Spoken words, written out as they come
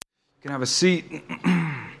You can have a seat.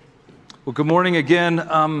 Well, good morning again.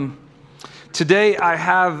 Today I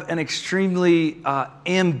have an extremely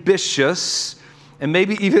ambitious and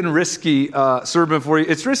maybe even risky sermon for you.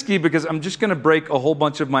 It's risky because I'm just going to break a whole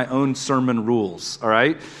bunch of my own sermon rules, all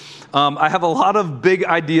right? I have a lot of big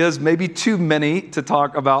ideas, maybe too many to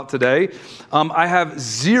talk about today. I have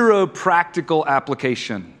zero practical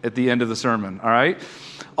application at the end of the sermon, all right?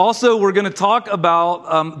 Also, we're going to talk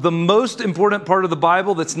about the most important part of the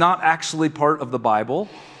Bible that's not actually part of the Bible.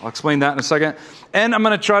 I'll explain that in a second. And I'm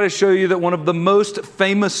going to try to show you that one of the most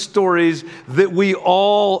famous stories that we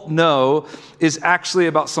all know is actually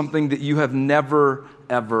about something that you have never,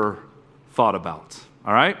 ever thought about.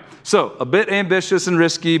 All right? So, a bit ambitious and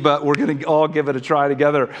risky, but we're going to all give it a try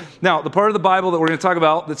together. Now, the part of the Bible that we're going to talk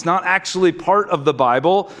about that's not actually part of the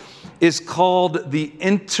Bible is called the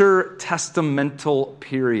Intertestamental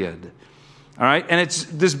period. All right? And it's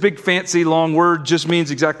this big, fancy, long word just means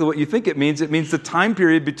exactly what you think it means. It means the time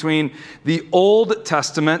period between the Old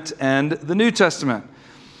Testament and the New Testament.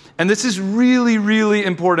 And this is really, really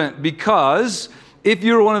important because if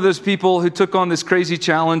you're one of those people who took on this crazy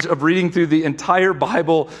challenge of reading through the entire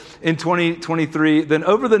Bible in 2023, then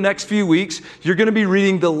over the next few weeks, you're going to be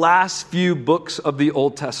reading the last few books of the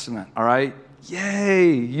Old Testament, all right?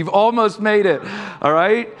 Yay, you've almost made it, all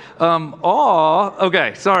right? You've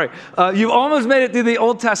almost made it through the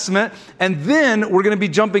Old Testament, and then we're going to be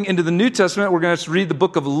jumping into the New Testament. We're going to read the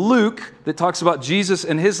book of Luke that talks about Jesus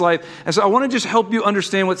and his life. And so I want to just help you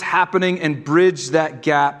understand what's happening and bridge that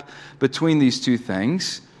gap between these two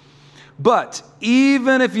things. But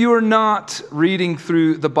even if you are not reading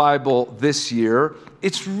through the Bible this year,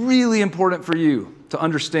 it's really important for you to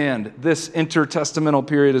understand this intertestamental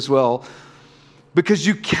period as well, because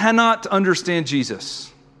you cannot understand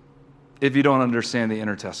Jesus if you don't understand the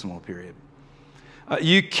intertestamental period.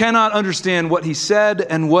 You cannot understand what he said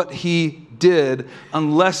and what he did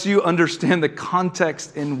unless you understand the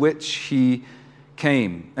context in which he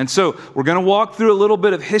came. And so we're going to walk through a little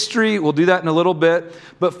bit of history. We'll do that in a little bit.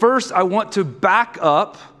 But first, I want to back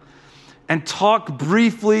up and talk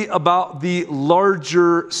briefly about the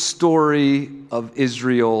larger story of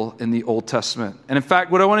Israel in the Old Testament. And in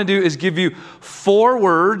fact, what I want to do is give you 4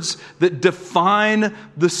 words that define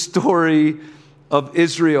the story of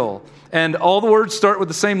Israel. And all the words start with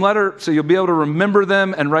the same letter, so you'll be able to remember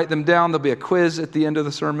them and write them down. There'll be a quiz at the end of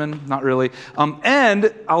the sermon. Not really.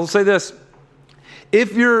 And I'll say this.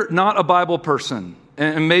 If you're not a Bible person,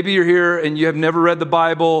 and maybe you're here and you have never read the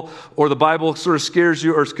Bible, or the Bible sort of scares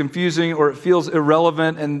you, or it's confusing, or it feels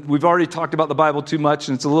irrelevant, and we've already talked about the Bible too much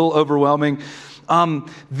and it's a little overwhelming,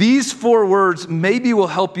 these 4 words maybe will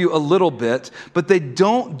help you a little bit, but they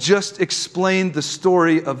don't just explain the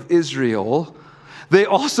story of Israel. They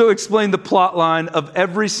also explain the plot line of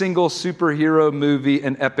every single superhero movie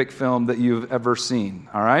and epic film that you've ever seen,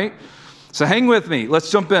 all right? So hang with me. Let's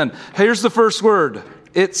jump in. Here's the first word.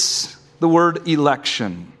 It's the word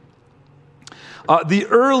election. The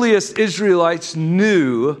earliest Israelites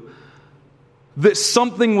knew that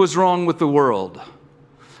something was wrong with the world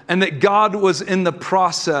and that God was in the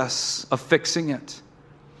process of fixing it.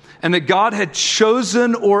 And that God had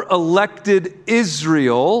chosen or elected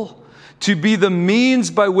Israel to be the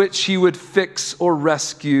means by which he would fix or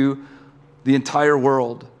rescue the entire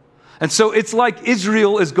world. And so it's like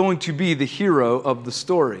Israel is going to be the hero of the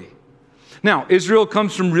story. Now, Israel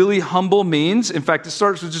comes from really humble means. In fact, it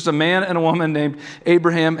starts with just a man and a woman named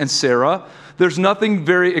Abraham and Sarah. There's nothing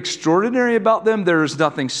very extraordinary about them. There's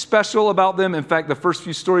nothing special about them. In fact, the first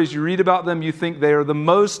few stories you read about them, you think they are the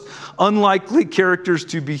most unlikely characters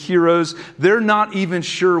to be heroes. They're not even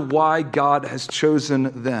sure why God has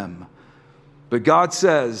chosen them. But God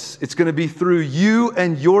says, it's going to be through you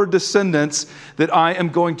and your descendants that I am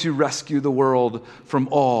going to rescue the world from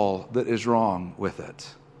all that is wrong with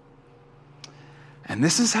it. And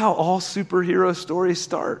this is how all superhero stories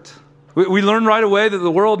start. We learn right away that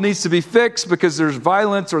the world needs to be fixed because there's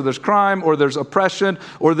violence or there's crime or there's oppression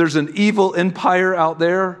or there's an evil empire out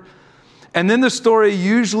there. And then the story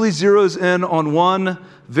usually zeroes in on one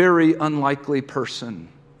very unlikely person.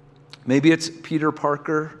 Maybe it's Peter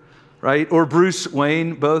Parker, right? Or Bruce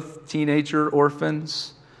Wayne, both teenager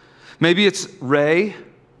orphans. Maybe it's Ray.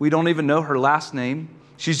 We don't even know her last name.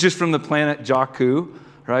 She's just from the planet Jakku,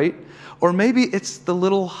 right? Or maybe it's the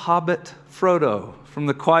little hobbit Frodo from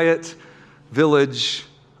the quiet village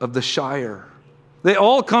of the Shire. They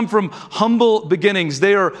all come from humble beginnings.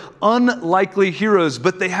 They are unlikely heroes,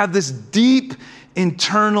 but they have this deep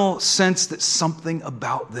internal sense that something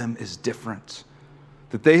about them is different,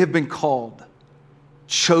 that they have been called,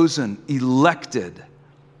 chosen, elected.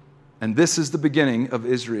 And this is the beginning of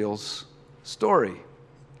Israel's story.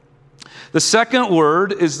 The second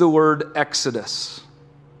word is the word Exodus.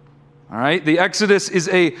 All right, the Exodus is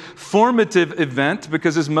a formative event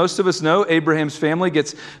because, as most of us know, Abraham's family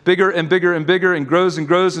gets bigger and bigger and bigger and grows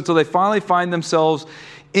until they finally find themselves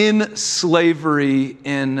in slavery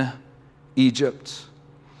in Egypt.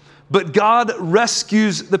 But God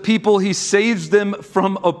rescues the people. He saves them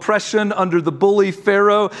from oppression under the bully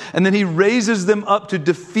Pharaoh, and then he raises them up to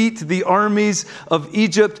defeat the armies of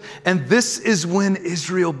Egypt. And this is when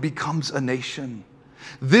Israel becomes a nation.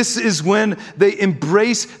 This is when they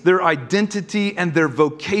embrace their identity and their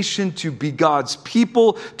vocation to be God's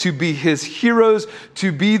people, to be his heroes,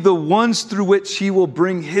 to be the ones through which he will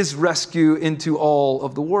bring his rescue into all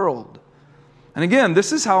of the world. And again,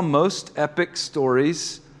 this is how most epic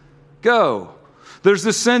stories go. There's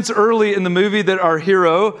this sense early in the movie that our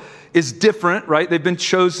hero is different, right? They've been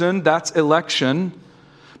chosen, that's election.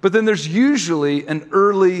 But then there's usually an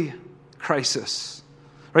early crisis.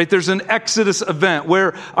 Right? There's an Exodus event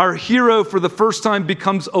where our hero for the first time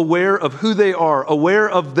becomes aware of who they are, aware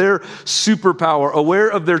of their superpower, aware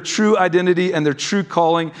of their true identity and their true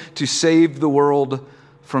calling to save the world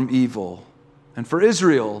from evil. And for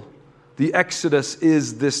Israel, the Exodus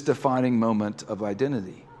is this defining moment of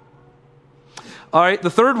identity. All right, the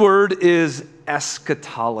third word is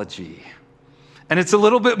eschatology. And it's a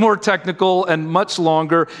little bit more technical and much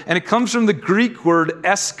longer, and it comes from the Greek word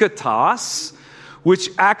eschatos, which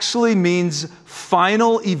actually means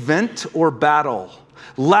final event or battle,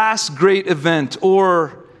 last great event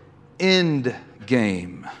or end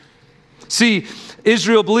game. See,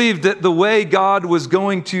 Israel believed that the way God was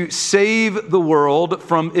going to save the world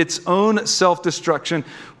from its own self-destruction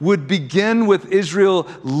would begin with Israel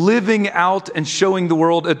living out and showing the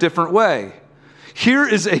world a different way. Here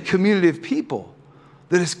is a community of people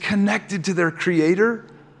that is connected to their Creator,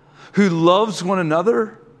 who loves one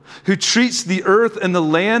another, who treats the earth and the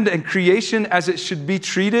land and creation as it should be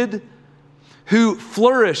treated, who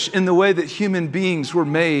flourish in the way that human beings were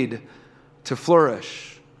made to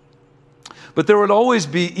flourish. But there would always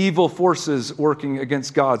be evil forces working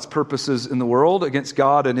against God's purposes in the world, against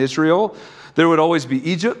God and Israel. There would always be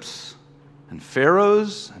Egypts and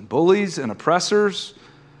pharaohs and bullies and oppressors.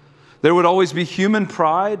 There would always be human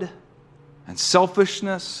pride and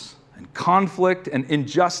selfishness and conflict and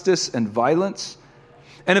injustice and violence.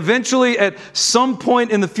 And eventually, at some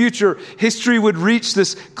point in the future, history would reach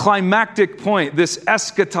this climactic point, this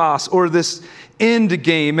eschatos, or this end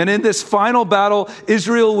game. And in this final battle,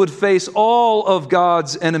 Israel would face all of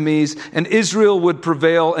God's enemies, and Israel would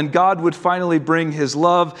prevail, and God would finally bring his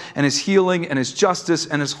love and his healing and his justice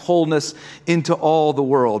and his wholeness into all the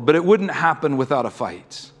world. But it wouldn't happen without a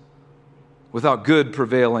fight, without good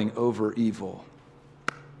prevailing over evil.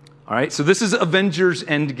 All right, so this is Avengers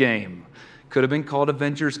Endgame. Could have been called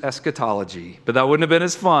Avengers Eschatology, but that wouldn't have been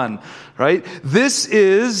as fun, right? This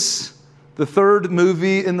is the third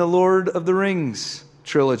movie in the Lord of the Rings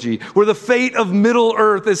trilogy, where the fate of Middle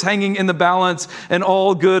Earth is hanging in the balance and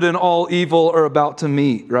all good and all evil are about to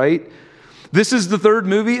meet, right? This is the third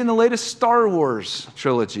movie in the latest Star Wars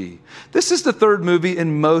trilogy. This is the third movie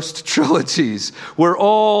in most trilogies, where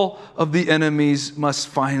all of the enemies must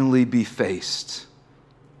finally be faced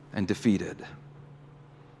and defeated.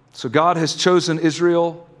 So God has chosen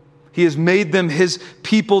Israel. He has made them his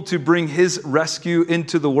people to bring his rescue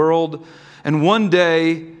into the world. And one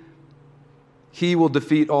day, he will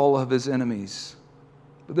defeat all of his enemies.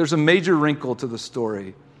 But there's a major wrinkle to the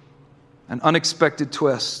story, an unexpected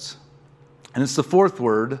twist. And it's the fourth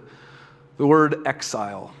word, the word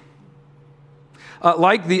exile.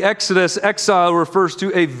 Like the Exodus, exile refers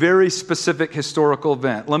to a very specific historical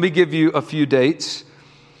event. Let me give you a few dates.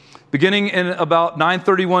 Beginning in about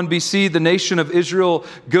 931 BC, the nation of Israel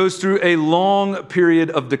goes through a long period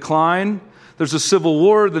of decline. There's a civil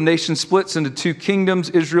war. The nation splits into two kingdoms,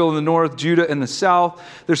 Israel in the north, Judah in the south.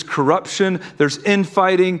 There's corruption, there's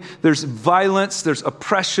infighting, there's violence, there's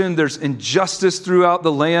oppression, there's injustice throughout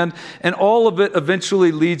the land. And all of it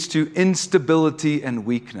eventually leads to instability and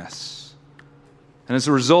weakness. And as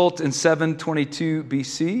a result, in 722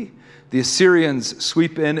 BC, the Assyrians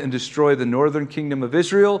sweep in and destroy the northern kingdom of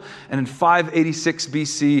Israel. And in 586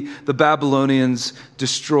 BC, the Babylonians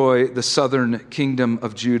destroy the southern kingdom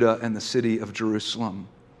of Judah and the city of Jerusalem.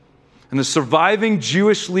 And the surviving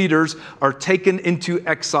Jewish leaders are taken into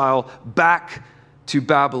exile back to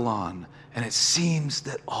Babylon. And it seems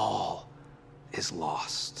that all is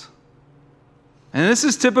lost. And this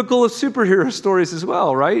is typical of superhero stories as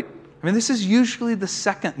well, right? I mean, this is usually the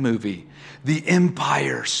second movie. The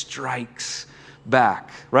empire strikes back,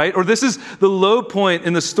 right? Or this is the low point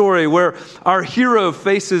in the story where our hero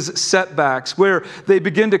faces setbacks, where they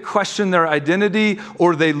begin to question their identity,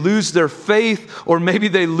 or they lose their faith, or maybe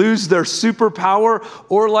they lose their superpower,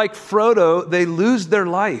 or like Frodo, they lose their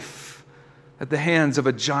life at the hands of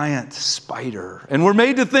a giant spider. And we're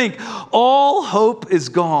made to think all hope is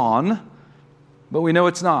gone, but we know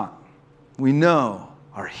it's not. We know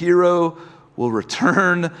our hero will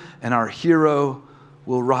return and our hero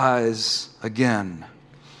will rise again.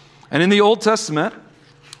 And in the Old Testament,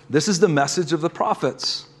 this is the message of the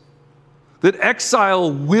prophets, that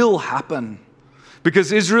exile will happen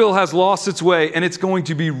because Israel has lost its way, and it's going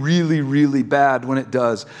to be really, really bad when it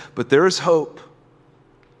does. But there is hope.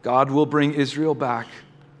 God will bring Israel back.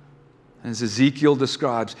 And as Ezekiel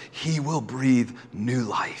describes, he will breathe new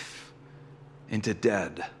life into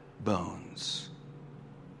dead bones.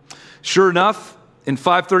 Sure enough, in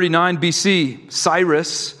 539 BC,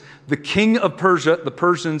 Cyrus, the king of Persia, the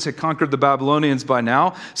Persians had conquered the Babylonians by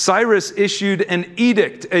now, Cyrus issued an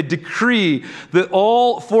edict, a decree that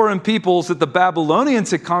all foreign peoples that the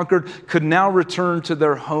Babylonians had conquered could now return to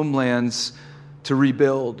their homelands to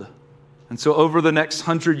rebuild. And so over the next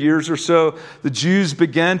 100 years or so, the Jews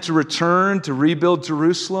began to return to rebuild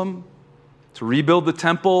Jerusalem, to rebuild the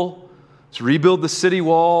temple, to rebuild the city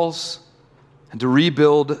walls, and to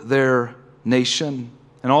rebuild their nation.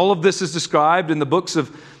 And all of this is described in the books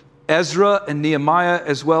of Ezra and Nehemiah,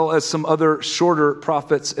 as well as some other shorter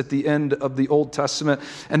prophets at the end of the Old Testament.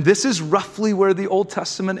 And this is roughly where the Old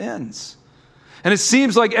Testament ends. And it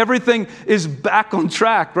seems like everything is back on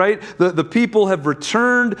track, right? The people have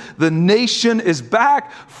returned. The nation is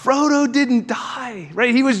back. Frodo didn't die,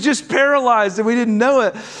 right? He was just paralyzed and we didn't know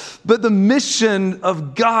it. But the mission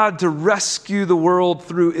of God to rescue the world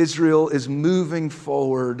through Israel is moving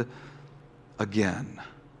forward again.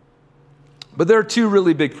 But there are two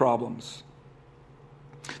really big problems.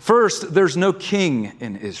 First, there's no king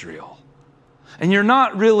in Israel. And you're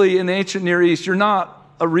not really, in the ancient Near East, you're not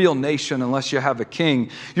a real nation unless you have a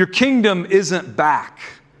king. Your kingdom isn't back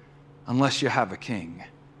unless you have a king.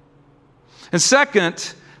 And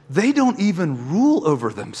second, they don't even rule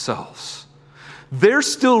over themselves. They're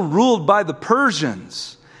still ruled by the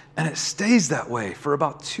Persians, and it stays that way for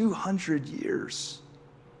about 200 years.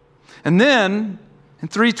 And then, in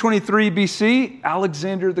 323 BC,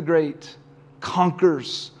 Alexander the Great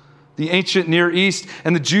conquers the ancient Near East,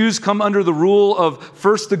 and the Jews come under the rule of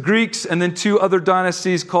first the Greeks and then two other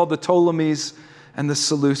dynasties called the Ptolemies and the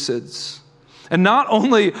Seleucids. And not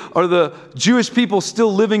only are the Jewish people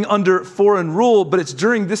still living under foreign rule, but it's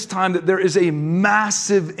during this time that there is a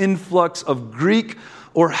massive influx of Greek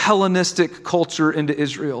or Hellenistic culture into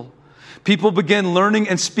Israel. People begin learning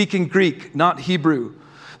and speaking Greek, not Hebrew.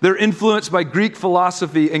 They're influenced by Greek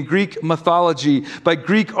philosophy and Greek mythology, by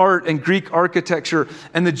Greek art and Greek architecture.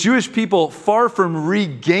 And the Jewish people, far from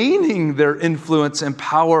regaining their influence and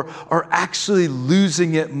power, are actually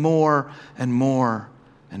losing it more and more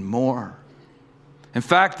and more. In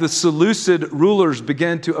fact, the Seleucid rulers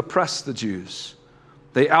began to oppress the Jews.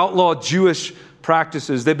 They outlawed Jewish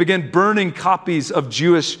practices. They began burning copies of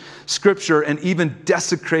Jewish scripture and even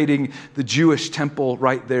desecrating the Jewish temple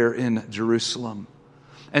right there in Jerusalem.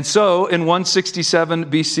 And so in 167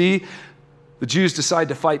 BC, the Jews decide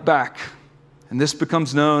to fight back. And this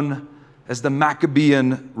becomes known as the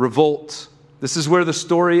Maccabean Revolt. This is where the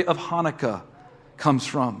story of Hanukkah comes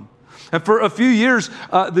from. And for a few years,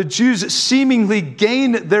 the Jews seemingly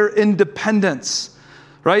gain their independence.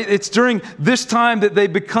 Right? It's during this time that they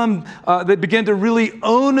begin to really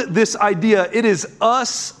own this idea. It is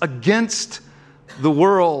us against the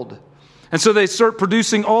world. And so they start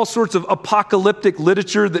producing all sorts of apocalyptic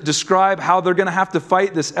literature that describe how they're going to have to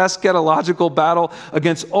fight this eschatological battle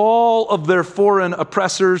against all of their foreign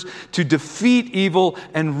oppressors to defeat evil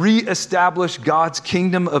and reestablish God's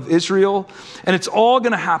kingdom of Israel. And it's all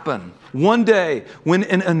going to happen one day when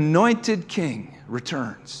an anointed king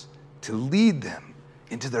returns to lead them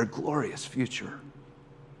into their glorious future.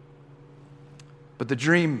 But the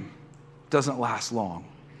dream doesn't last long.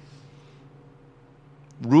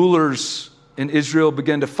 Rulers in Israel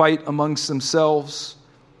began to fight amongst themselves.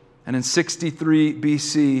 And in 63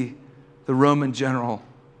 BC, the Roman general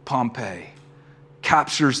Pompey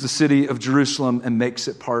captures the city of Jerusalem and makes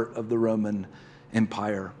it part of the Roman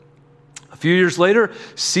Empire. A few years later,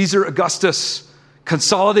 Caesar Augustus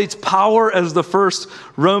consolidates power as the first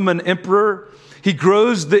Roman emperor. He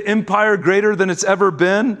grows the empire greater than it's ever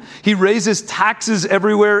been. He raises taxes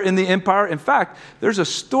everywhere in the empire. In fact, there's a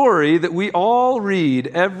story that we all read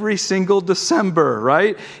every single December,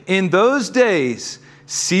 right? In those days,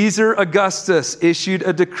 Caesar Augustus issued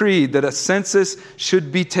a decree that a census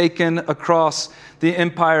should be taken across the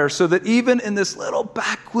empire, so that even in this little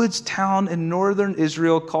backwoods town in northern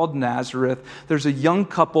Israel called Nazareth, there's a young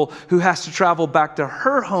couple who has to travel back to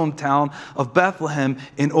her hometown of Bethlehem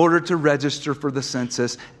in order to register for the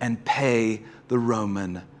census and pay the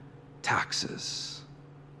Roman taxes.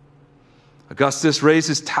 Augustus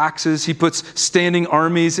raises taxes. He puts standing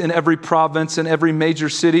armies in every province and every major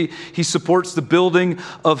city. He supports the building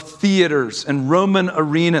of theaters and Roman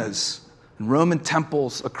arenas and Roman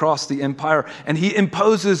temples across the empire. And he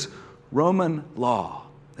imposes Roman law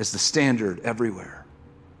as the standard everywhere.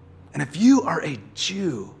 And if you are a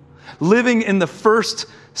Jew living in the first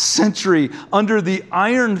century under the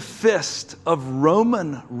iron fist of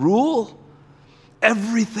Roman rule,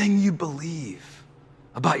 everything you believe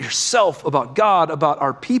about yourself, about God, about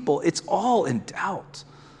our people, it's all in doubt.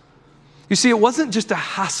 You see, it wasn't just a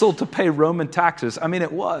hassle to pay Roman taxes. I mean,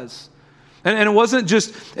 it was. And it wasn't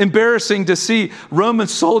just embarrassing to see Roman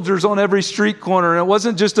soldiers on every street corner. And it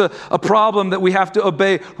wasn't just a problem that we have to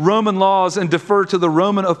obey Roman laws and defer to the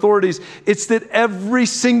Roman authorities. It's that every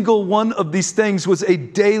single one of these things was a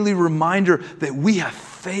daily reminder that we have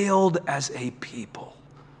failed as a people.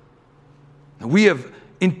 And we have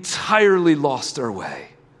entirely lost our way.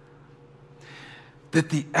 That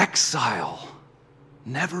the exile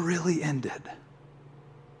never really ended.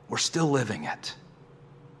 We're still living it.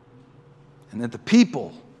 And that the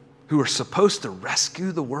people who are supposed to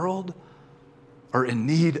rescue the world are in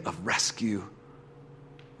need of rescue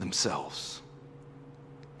themselves.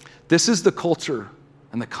 This is the culture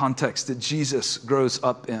and the context that Jesus grows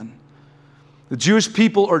up in. The Jewish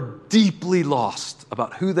people are deeply lost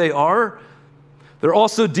about who they are. They're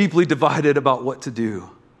also deeply divided about what to do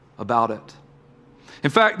about it.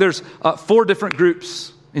 In fact, there's 4 different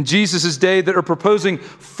groups in Jesus' day that are proposing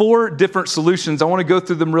 4 different solutions. I want to go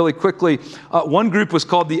through them really quickly. One group was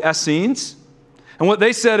called the Essenes. And what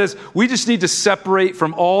they said is, we just need to separate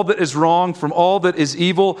from all that is wrong, from all that is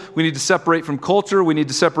evil. We need to separate from culture. We need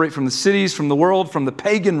to separate from the cities, from the world, from the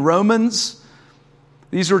pagan Romans.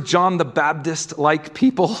 These were John the Baptist-like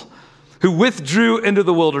people who withdrew into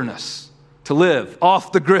the wilderness to live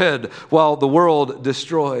off the grid while the world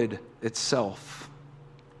destroyed itself.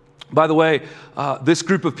 By the way, this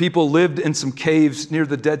group of people lived in some caves near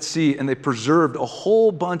the Dead Sea, and they preserved a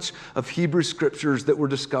whole bunch of Hebrew scriptures that were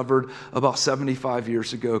discovered about 75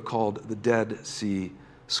 years ago called the Dead Sea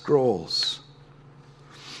Scrolls.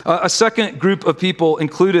 A second group of people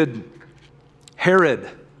included Herod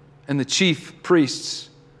and the chief priests.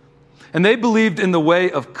 And they believed in the way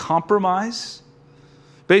of compromise.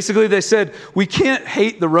 Basically, they said, we can't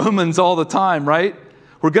hate the Romans all the time, right?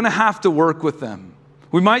 We're going to have to work with them.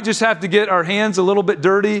 We might just have to get our hands a little bit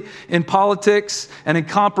dirty in politics and in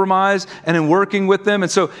compromise and in working with them.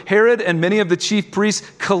 And so Herod and many of the chief priests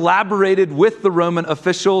collaborated with the Roman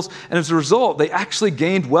officials. And as a result, they actually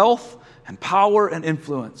gained wealth and power and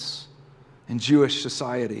influence in Jewish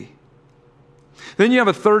society. Then you have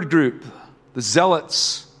a third group, the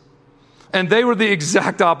Zealots. And they were the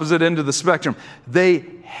exact opposite end of the spectrum. They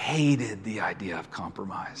hated the idea of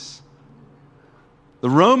compromise. The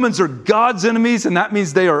Romans are God's enemies, and that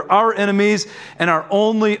means they are our enemies, and our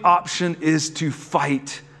only option is to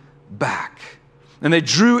fight back. And they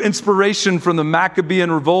drew inspiration from the Maccabean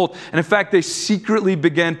revolt, and in fact, they secretly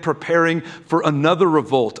began preparing for another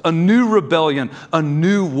revolt, a new rebellion, a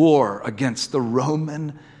new war against the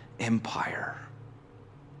Roman Empire.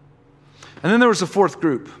 And then there was a fourth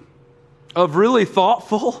group of really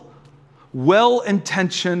thoughtful,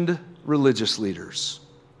 well-intentioned religious leaders.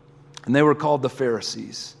 And they were called the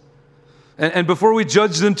Pharisees. And before we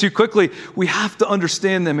judge them too quickly, we have to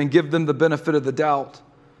understand them and give them the benefit of the doubt.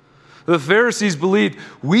 The Pharisees believed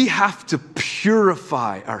we have to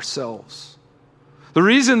purify ourselves. The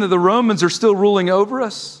reason that the Romans are still ruling over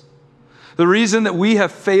us, the reason that we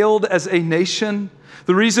have failed as a nation,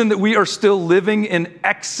 the reason that we are still living in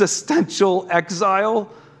existential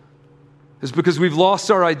exile is because we've lost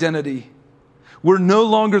our identity. We're no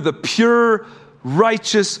longer the pure,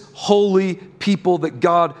 righteous, holy people that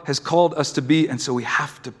God has called us to be, and so we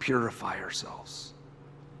have to purify ourselves.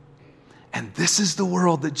 And this is the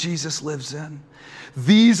world that Jesus lives in.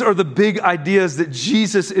 These are the big ideas that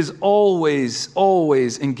Jesus is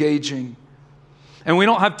always engaging. And we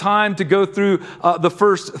don't have time to go through the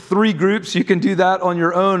first 3 groups. You can do that on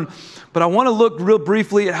your own. But I want to look real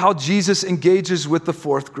briefly at how Jesus engages with the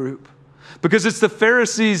fourth group, because it's the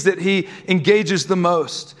Pharisees that he engages the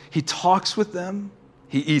most. He talks with them.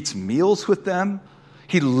 He eats meals with them.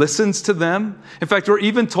 He listens to them. In fact, we're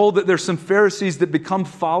even told that there's some Pharisees that become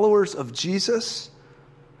followers of Jesus.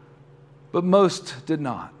 but most did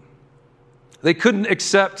not. They couldn't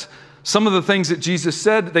accept some of the things that Jesus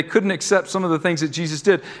said. They couldn't accept some of the things that Jesus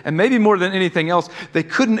did. And maybe more than anything else, they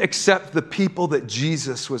couldn't accept the people that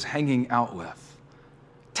Jesus was hanging out with.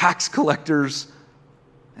 Tax collectors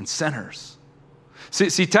and sinners.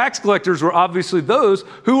 See, tax collectors were obviously those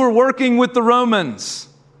who were working with the Romans,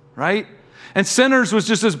 right? And sinners was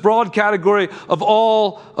just this broad category of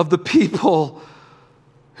all of the people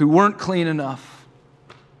who weren't clean enough,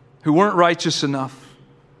 who weren't righteous enough,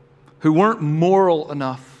 who weren't moral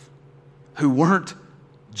enough, who weren't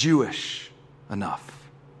Jewish enough.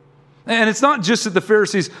 And it's not just that the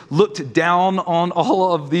Pharisees looked down on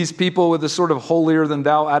all of these people with a sort of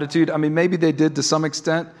holier-than-thou attitude. I mean, maybe they did to some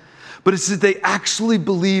extent. But it's that they actually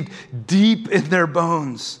believed deep in their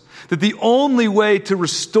bones that the only way to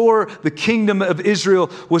restore the kingdom of Israel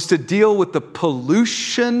was to deal with the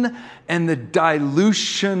pollution and the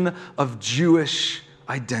dilution of Jewish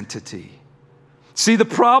identity. See, the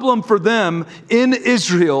problem for them in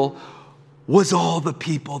Israel was all the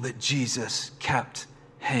people that Jesus kept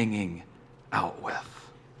hanging out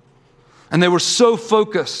with. And they were so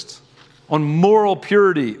focused on moral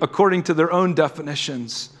purity according to their own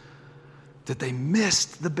definitions that they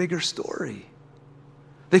missed the bigger story.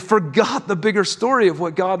 They forgot the bigger story of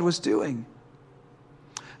what God was doing.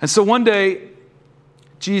 And so one day,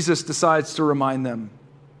 Jesus decides to remind them.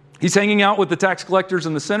 He's hanging out with the tax collectors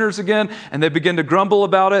and the sinners again, and they begin to grumble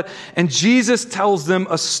about it. And Jesus tells them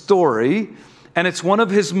a story, and it's one of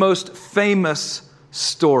his most famous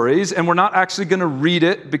stories, and we're not actually going to read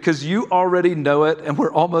it because you already know it and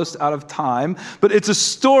we're almost out of time. But it's a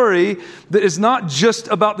story that is not just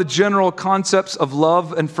about the general concepts of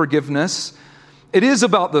love and forgiveness. It is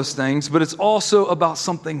about those things, but it's also about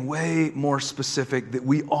something way more specific that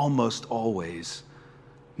we almost always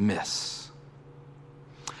miss.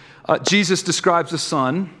 Jesus describes a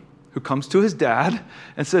son who comes to his dad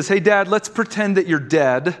and says, "Hey, Dad, let's pretend that you're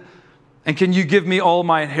dead. And can you give me all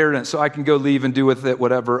my inheritance so I can go leave and do with it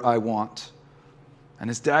whatever I want?" And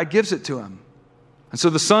his dad gives it to him. And so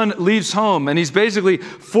the son leaves home, and he's basically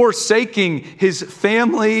forsaking his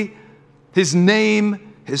family, his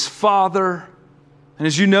name, his father. And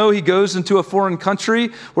as you know, he goes into a foreign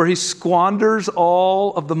country where he squanders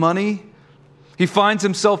all of the money. He finds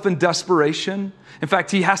himself in desperation. In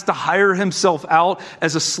fact, he has to hire himself out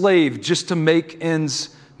as a slave just to make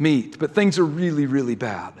ends meet. But things are really, really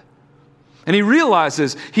bad. And he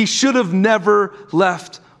realizes he should have never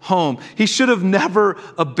left home. He should have never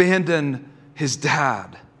abandoned his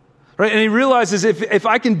dad. Right? And he realizes if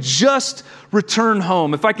I can just return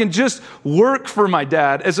home, if I can just work for my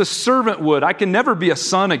dad as a servant would, I can never be a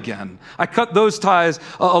son again. I cut those ties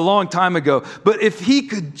a long time ago. But if he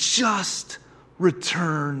could just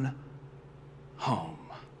return home.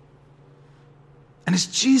 And as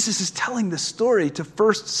Jesus is telling this story to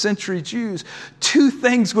first century Jews, two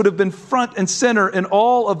things would have been front and center in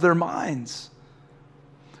all of their minds.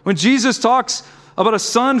 When Jesus talks about a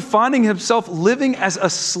son finding himself living as a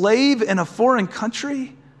slave in a foreign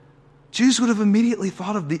country, Jews would have immediately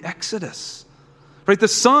thought of the Exodus. Right? The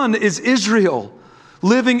son is Israel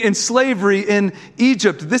living in slavery in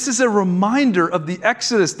Egypt. This is a reminder of the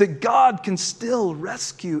Exodus, that God can still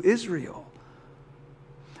rescue Israel.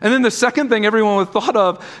 And then the second thing everyone would have thought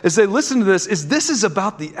of as they listen to this is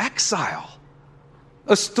about the exile.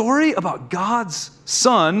 A story about God's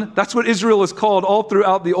son, that's what Israel is called all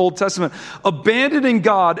throughout the Old Testament, abandoning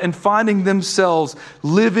God and finding themselves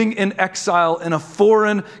living in exile in a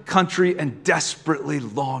foreign country and desperately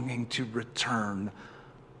longing to return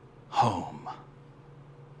home.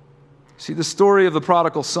 See, the story of the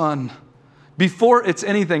prodigal son, before it's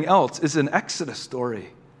anything else, is an Exodus story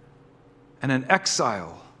and an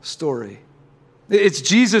exile story. It's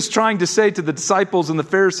Jesus trying to say to the disciples and the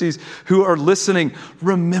Pharisees who are listening,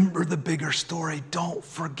 remember the bigger story. Don't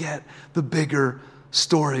forget the bigger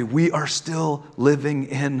story. We are still living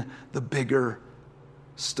in the bigger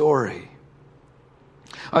story.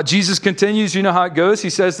 Jesus continues, you know how it goes. He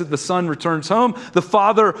says that the son returns home. The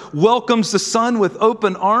father welcomes the son with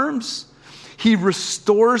open arms. He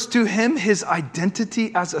restores to him his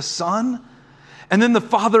identity as a son. And then the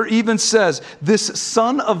father even says, this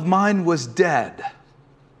son of mine was dead,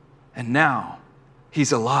 and now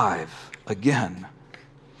he's alive again.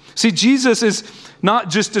 See, Jesus is not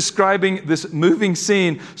just describing this moving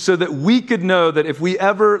scene so that we could know that if we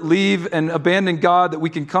ever leave and abandon God, that we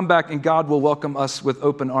can come back and God will welcome us with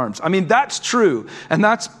open arms. I mean, that's true, and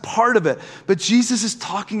that's part of it. But Jesus is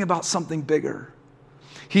talking about something bigger.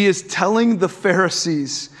 He is telling the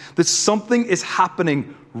Pharisees that something is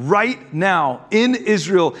happening right now in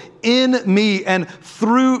Israel, in me and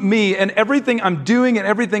through me, and everything I'm doing and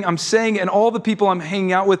everything I'm saying and all the people I'm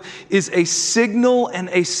hanging out with is a signal and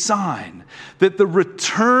a sign that the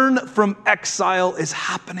return from exile is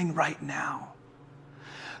happening right now.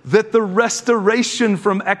 That the restoration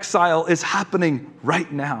from exile is happening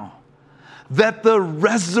right now. That the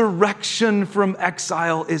resurrection from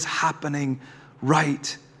exile is happening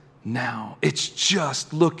right now. It's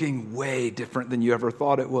just looking way different than you ever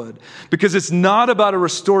thought it would. Because it's not about a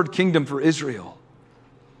restored kingdom for Israel.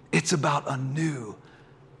 It's about a new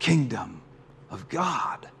kingdom of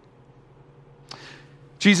God.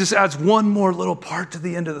 Jesus adds one more little part to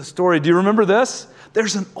the end of the story. Do you remember this?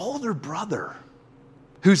 There's an older brother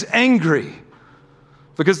who's angry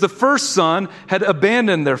because the first son had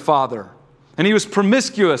abandoned their father. And he was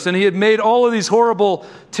promiscuous, and he had made all of these horrible,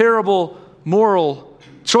 terrible moral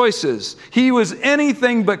choices. He was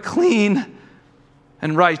anything but clean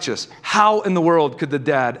and righteous. How in the world could the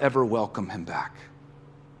dad ever welcome him back?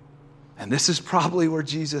 And this is probably where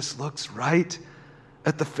Jesus looks right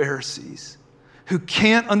at the Pharisees, who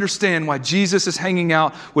can't understand why Jesus is hanging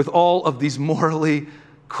out with all of these morally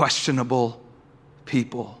questionable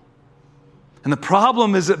people. And the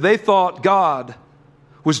problem is that they thought God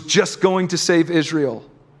was just going to save Israel,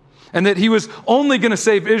 and that he was only going to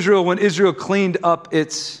save Israel when Israel cleaned up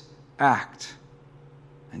its act.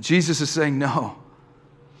 And Jesus is saying, no.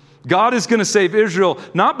 God is going to save Israel,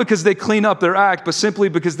 not because they clean up their act, but simply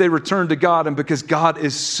because they return to God and because God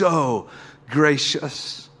is so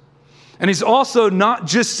gracious. And he's also not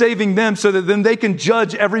just saving them so that then they can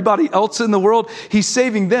judge everybody else in the world. He's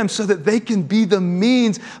saving them so that they can be the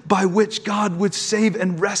means by which God would save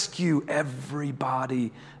and rescue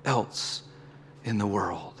everybody else in the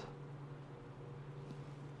world.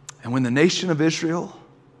 And when the nation of Israel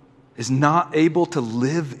is not able to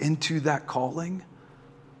live into that calling,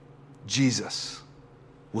 Jesus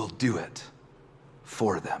will do it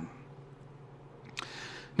for them.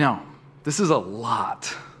 Now, this is a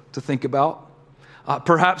lot to think about.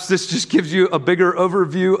 Perhaps this just gives you a bigger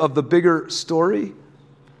overview of the bigger story.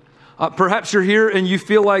 Perhaps you're here and you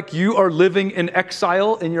feel like you are living in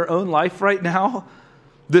exile in your own life right now.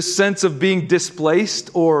 This sense of being displaced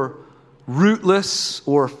or rootless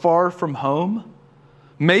or far from home.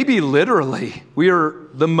 Maybe literally, we are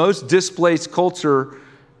the most displaced culture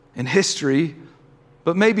in history,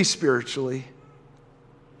 but maybe spiritually.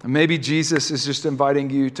 And maybe Jesus is just inviting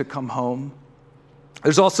you to come home.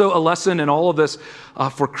 There's also a lesson in all of this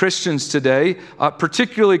for Christians today,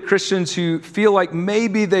 particularly Christians who feel like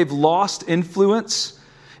maybe they've lost influence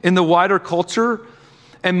in the wider culture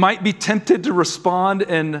and might be tempted to respond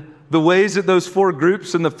in the ways that those four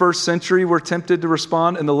groups in the first century were tempted to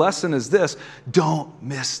respond. And the lesson is this: don't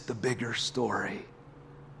miss the bigger story.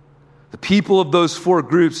 The people of those four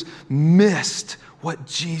groups missed what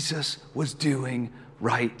Jesus was doing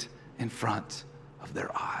right in front of their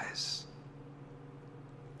eyes.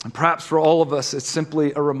 And perhaps for all of us, it's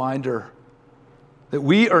simply a reminder that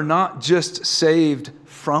we are not just saved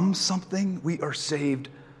from something, we are saved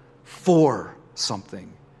for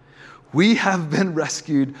something. We have been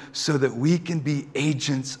rescued so that we can be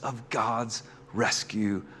agents of God's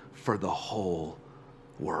rescue for the whole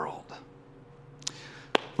world.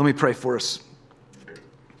 Let me pray for us.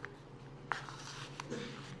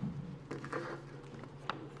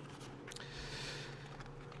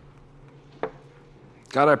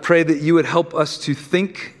 God, I pray that you would help us to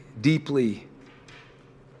think deeply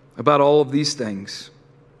about all of these things.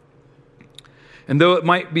 And though it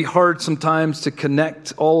might be hard sometimes to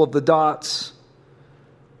connect all of the dots,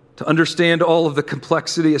 to understand all of the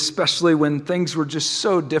complexity, especially when things were just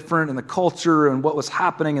so different in the culture and what was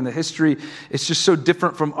happening in the history, it's just so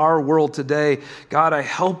different from our world today. God,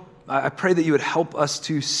 I pray that you would help us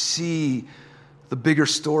to see the bigger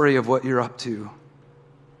story of what you're up to.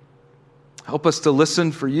 Help us to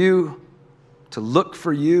listen for you, to look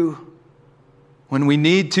for you. When we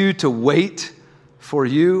need to wait for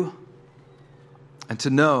you, and to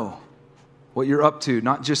know what you're up to,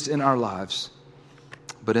 not just in our lives,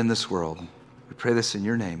 but in this world. We pray this in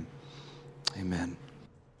your name. Amen.